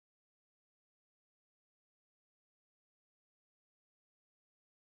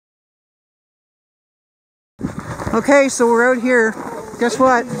Okay, so we're out here. Guess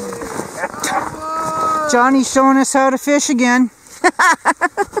what? Johnny's showing us how to fish again.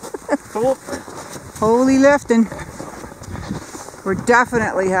 Holy lifting. We're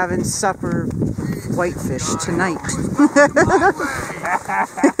definitely having supper whitefish tonight.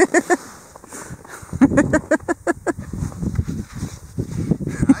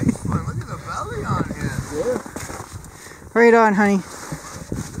 Right on, honey.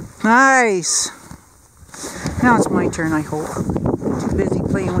 Nice. Now it's my turn, I hope. Too busy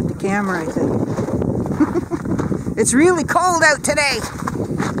playing with the camera, I think. It's really cold out today.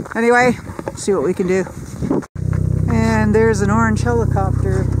 Anyway, see what we can do. And there's an orange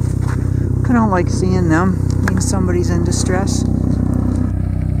helicopter. I don't like seeing them. Means somebody's in distress.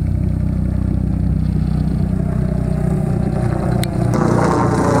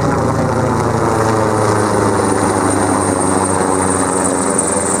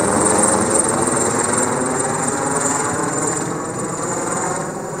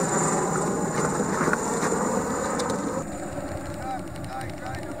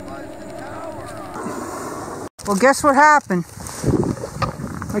 Well, guess what happened?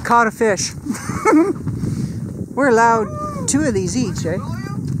 I caught a fish. We're allowed 2 of these each, eh?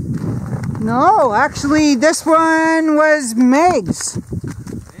 No, actually this one was Magz.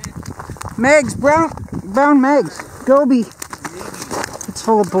 Magz, brown Magz. Goby. It's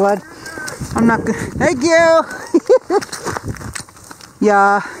full of blood. I'm not gonna... Thank you!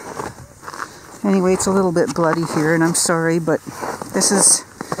 Yeah. Anyway, it's a little bit bloody here, and I'm sorry, but this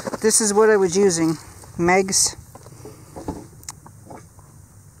is what I was using. Magz.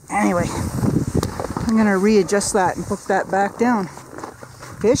 Anyway, I'm gonna readjust that and hook that back down.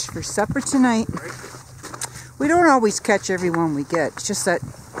 Fish for supper tonight. We don't always catch every one we get. It's just that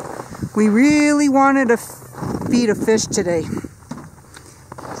we really wanted to feed a fish today.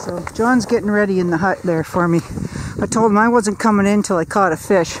 So John's getting ready in the hut there for me. I told him I wasn't coming in till I caught a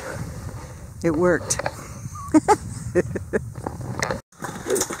fish. It worked.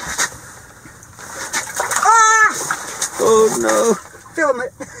 Oh no. Film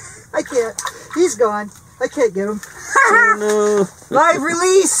it. I can't. He's gone. I can't get him. Oh no. Live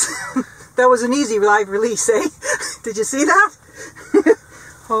release. That was an easy live release, eh? Did you see that?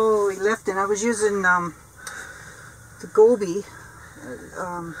 Holy lifting. I was using the goby,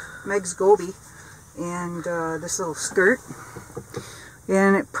 Magz goby, and this little skirt.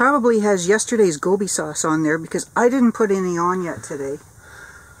 And it probably has yesterday's goby sauce on there because I didn't put any on yet today.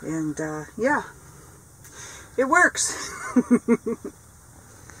 And yeah. It works.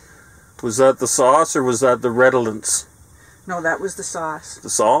 Was that the sauce or was that the redolence? No, that was the sauce. The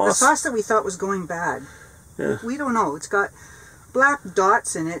sauce? The sauce that we thought was going bad. Yeah. We don't know. It's got black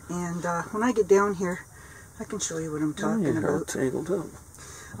dots in it, and when I get down here, I can show you what I'm talking about. You're all tangled up.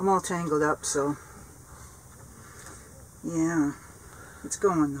 I'm all tangled up, so yeah. It's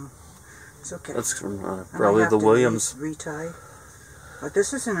going though. It's okay. That's from probably the Williams. Retie. But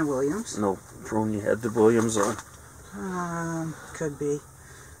this isn't a Williams. No, from you had the Williams on. Could be.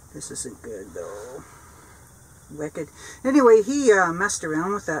 This isn't good though. Wicked. Anyway, he messed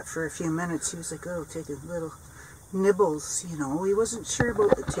around with that for a few minutes. He was like, oh, take a little nibbles, you know. He wasn't sure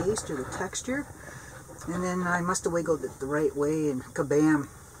about the taste or the texture. And then I must have wiggled it the right way and kabam.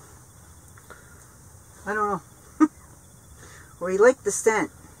 I don't know. Or he liked the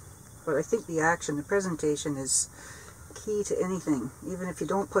scent. But I think the action, the presentation is key to anything, even if you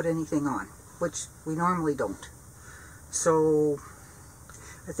don't put anything on, which we normally don't. So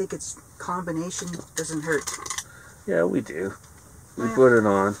I think it's combination doesn't hurt. Yeah, we do. We put it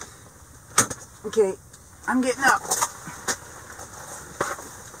on. Okay, I'm getting up.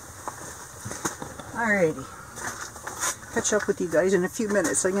 Alrighty. Catch up with you guys in a few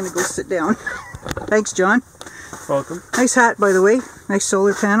minutes. I'm gonna go sit down. Thanks, John. Welcome. Nice hat, by the way. Nice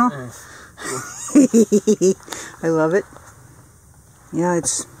solar panel. I love it. Yeah,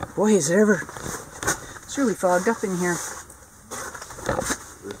 it's... Boy, is it ever... It's really fogged up in here.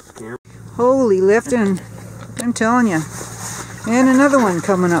 Holy lifting. I'm telling you. And another one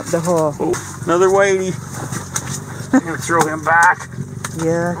coming up the hole. Oh, another whitey. I'm going to throw him back.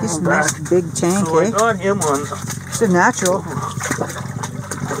 Yeah, he's a nice big tank, so eh? I got him on. It's a natural.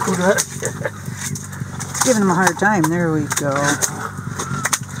 Giving him a hard time. There we go.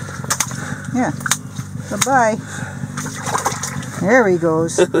 Yeah. Bye-bye. There he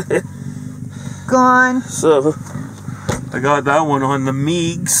goes. Gone. So, I got that one on the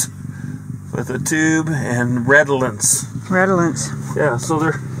Magz with a tube and redolence. Redolence. Yeah, so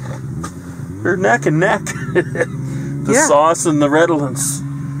they're neck and neck. The sauce and the redolence.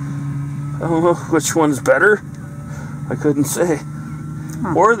 I don't know which one's better. I couldn't say.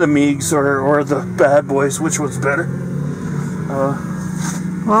 or the Magz, or the Bad Boys. Which one's better?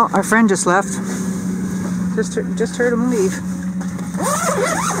 Well, our friend just left. Just heard him leave.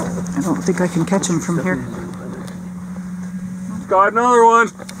 I don't think I can catch him from here. Got another one.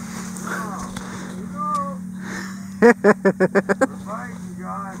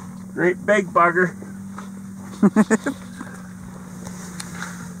 Great big bugger.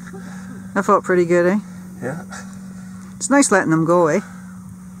 That felt pretty good, eh? Yeah. It's nice letting them go, eh?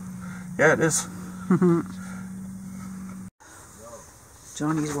 Yeah, it is.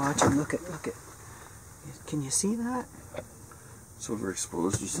 Johnny's watching. Look at. Can you see that? It's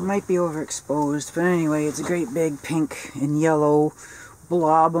overexposed. It might be overexposed, but anyway, it's a great big pink and yellow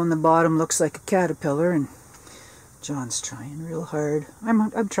blob on the bottom. Looks like a caterpillar, and John's trying real hard.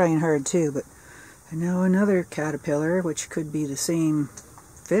 I'm trying hard too, but I know another caterpillar, which could be the same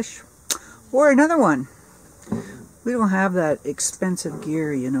fish, or another one. We don't have that expensive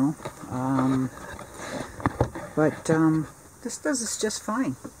gear, you know. But this does us just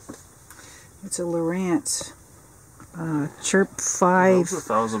fine. It's a Lowrance Chirp 5. That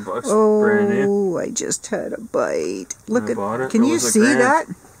was $1,000. Oh, brand new. I just had a bite. Look at. Can you see that?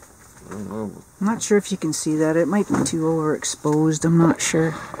 I don't know. I'm not sure if you can see that. It might be too overexposed. I'm not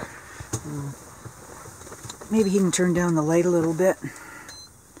sure. Maybe he can turn down the light a little bit.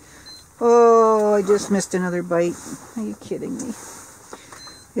 Oh, I just missed another bite. Are you kidding me?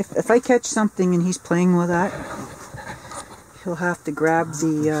 If I catch something and he's playing with that, he'll have to grab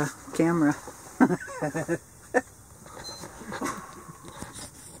the camera.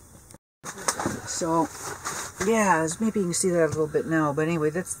 So, yeah, maybe you can see that a little bit now. But anyway,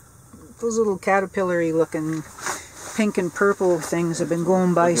 that's those little caterpillar-y looking pink and purple things have been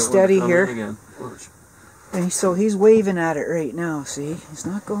going by steady here. And so he's waving at it right now, see? He's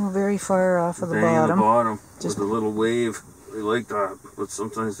not going very far off of the bottom. Just with a little wave. They like that, but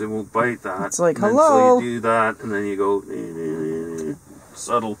sometimes they won't bite that. It's like, and hello! So you do that, and then you go,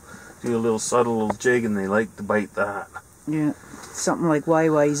 subtle, do a little subtle jig, and they like to bite that. Yeah, something like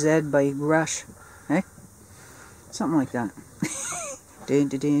YYZ by Rush, eh? Something like that.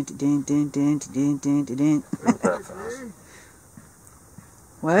 Not that fast.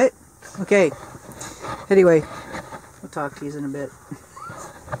 What? Okay. Anyway, we'll talk to you in a bit.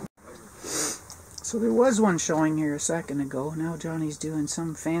 So there was one showing here a second ago. Now Johnny's doing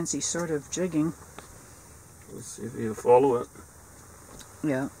some fancy sort of jigging. Let's see if you follow it.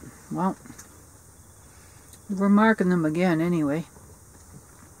 Yeah, well, we're marking them again anyway.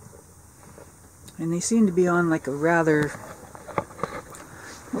 And they seem to be on like a rather,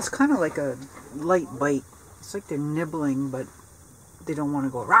 well, it's kind of like a light bite. It's like they're nibbling, but they don't want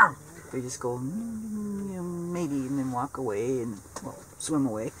to go rawr. They just go maybe and then walk away and, well, swim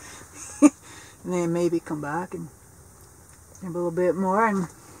away. And then maybe come back and a little bit more and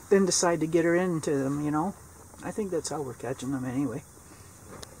then decide to get her into them, you know. I think that's how we're catching them anyway.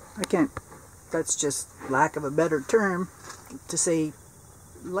 I can't, that's just lack of a better term to say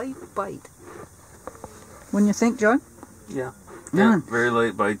light bite. Wouldn't you think, John? Yeah. Yeah, very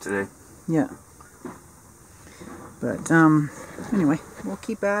light bite today. Yeah. But, anyway, we'll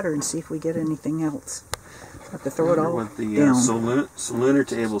keep at her and see if we get anything else. Have to throw it all what the down. Salooner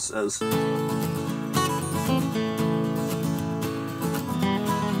table says.